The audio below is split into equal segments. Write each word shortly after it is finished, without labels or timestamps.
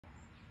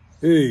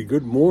Hey,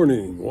 good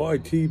morning.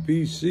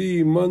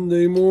 YTPC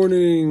Monday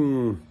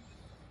morning.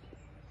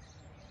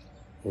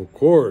 Of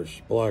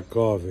course, black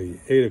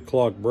coffee, 8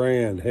 o'clock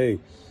brand. Hey,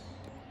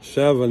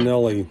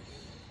 Savinelli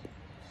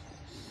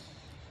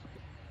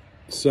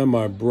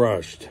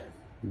semi-brushed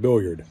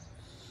billiard.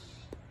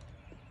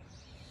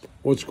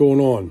 What's going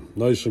on?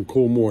 Nice and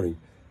cool morning.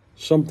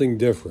 Something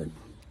different.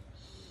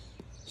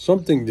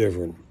 Something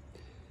different.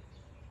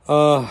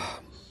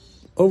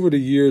 Over the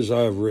years,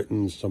 I've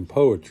written some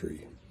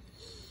poetry.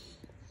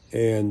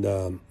 And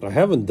I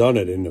haven't done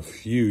it in a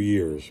few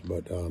years,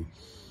 but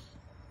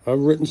I've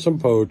written some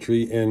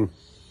poetry. And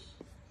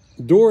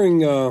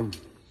during,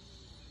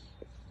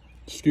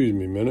 excuse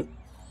me a minute,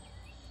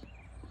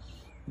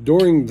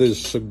 during the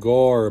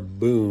cigar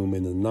boom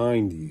in the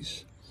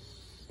 90s,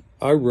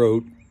 I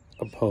wrote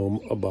a poem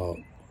about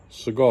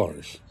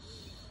cigars.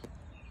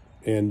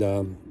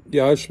 And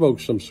yeah, I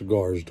smoked some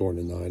cigars during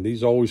the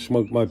 90s. Always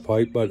smoked my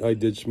pipe, but I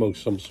did smoke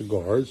some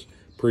cigars,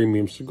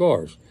 premium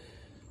cigars.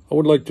 I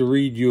would like to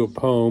read you a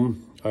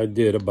poem I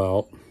did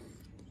about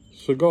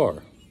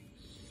cigar.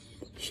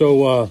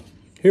 So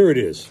here it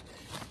is.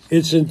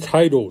 It's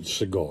entitled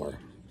Cigar.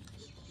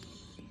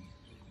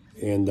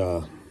 And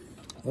let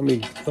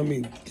me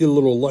get a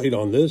little light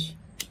on this.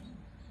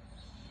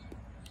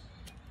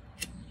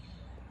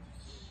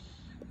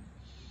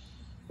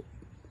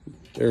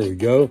 There we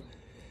go.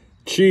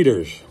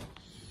 Cheaters.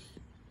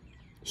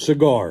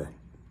 Cigar.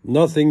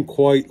 Nothing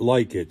quite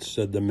like it,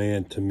 said the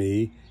man to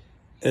me,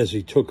 as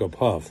he took a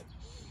puff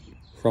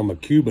from a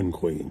Cuban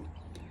queen.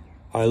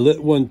 I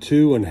lit one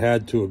too and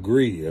had to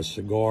agree. A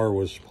cigar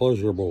was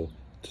pleasurable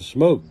to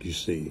smoke, you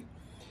see.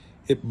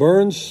 It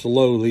burns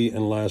slowly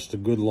and lasts a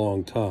good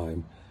long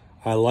time.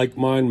 I like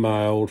mine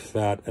mild,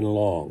 fat, and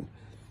long.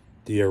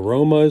 The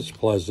aroma is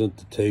pleasant,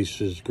 the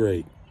taste is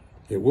great.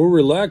 It will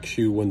relax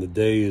you when the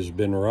day has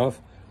been rough,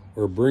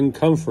 or bring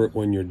comfort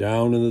when you're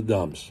down in the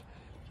dumps.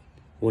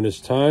 When it's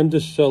time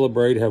to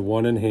celebrate, have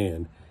one in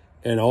hand,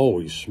 and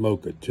always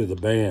smoke it to the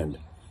band.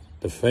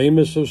 The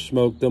famous have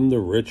smoked them, the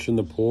rich and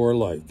the poor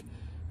alike.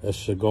 A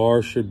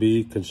cigar should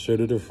be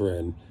considered a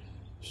friend,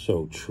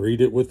 so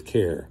treat it with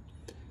care.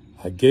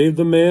 I gave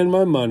the man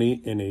my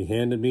money, and he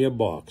handed me a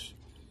box.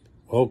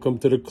 Welcome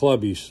to the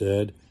club, he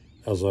said,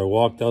 as I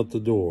walked out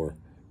the door.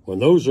 When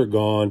those are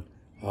gone,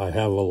 I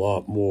have a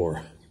lot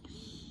more.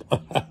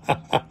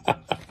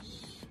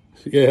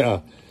 Yeah,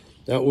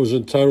 that was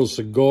entitled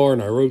Cigar,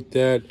 and I wrote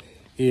that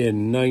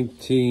in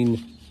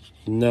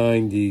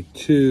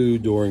 1992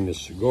 during the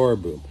cigar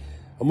boom.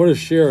 I'm going to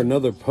share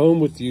another poem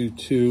with you,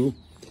 too,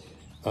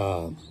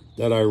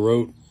 that I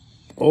wrote,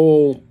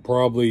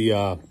 probably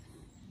in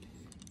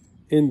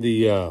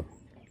the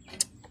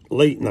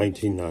late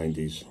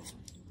 1990s.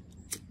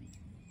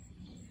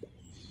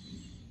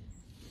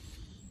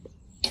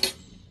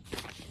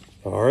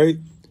 All right,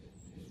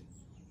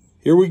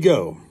 here we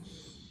go.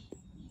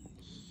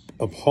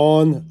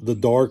 Upon the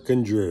Dark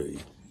and Dreary.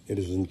 It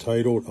is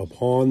entitled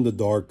Upon the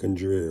Dark and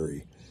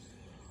Dreary.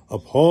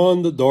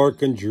 Upon the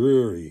dark and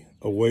dreary,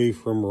 away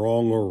from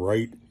wrong or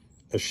right,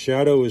 a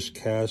shadow is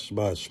cast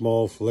by a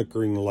small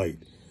flickering light.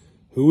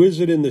 Who is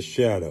it in the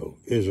shadow?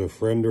 Is a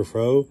friend or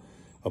foe?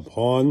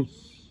 Upon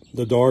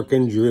the dark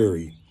and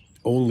dreary,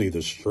 only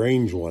the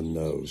strange one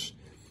knows.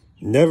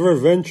 Never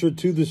venture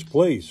to this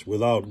place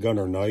without gun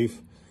or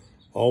knife.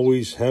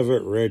 Always have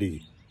it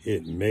ready.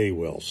 It may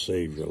well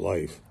save your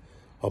life.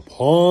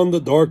 Upon the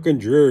dark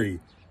and dreary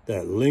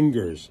that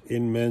lingers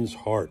in men's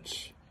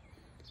hearts.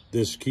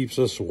 This keeps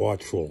us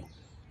watchful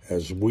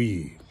as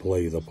we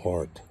play the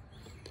part.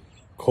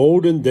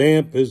 Cold and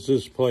damp is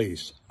this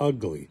place,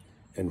 ugly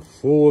and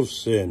full of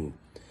sin.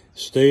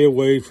 Stay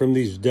away from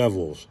these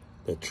devils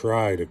that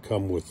try to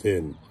come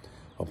within.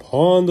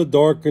 Upon the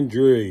dark and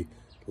dreary,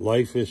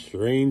 life is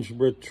strange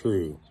but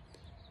true.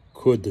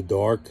 Could the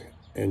dark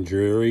and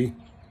dreary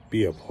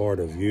be a part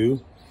of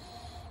you?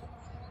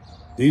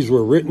 These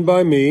were written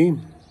by me,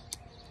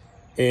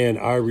 and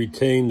I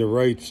retain the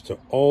rights to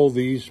all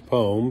these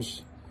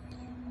poems.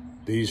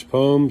 These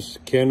poems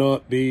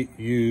cannot be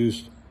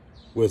used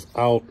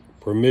without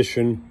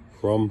permission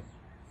from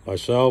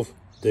myself,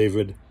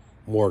 David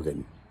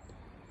Morgan.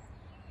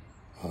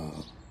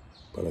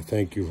 But I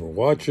thank you for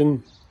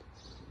watching,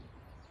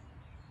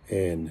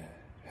 and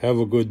have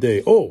a good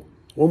day. Oh,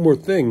 one more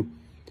thing.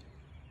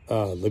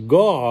 The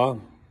GAW,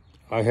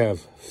 I have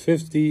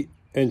 50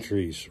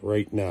 entries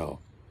right now.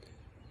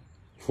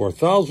 For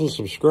 1,000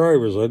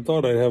 subscribers, I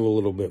thought I'd have a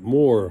little bit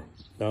more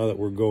now that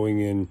we're going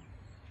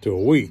into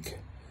a week.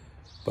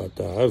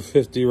 But I have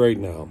 50 right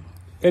now.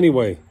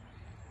 Anyway,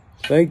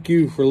 thank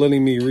you for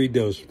letting me read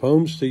those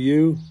poems to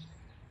you.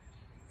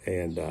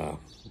 And I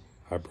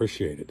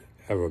appreciate it.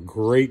 Have a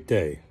great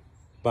day.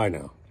 Bye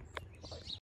now.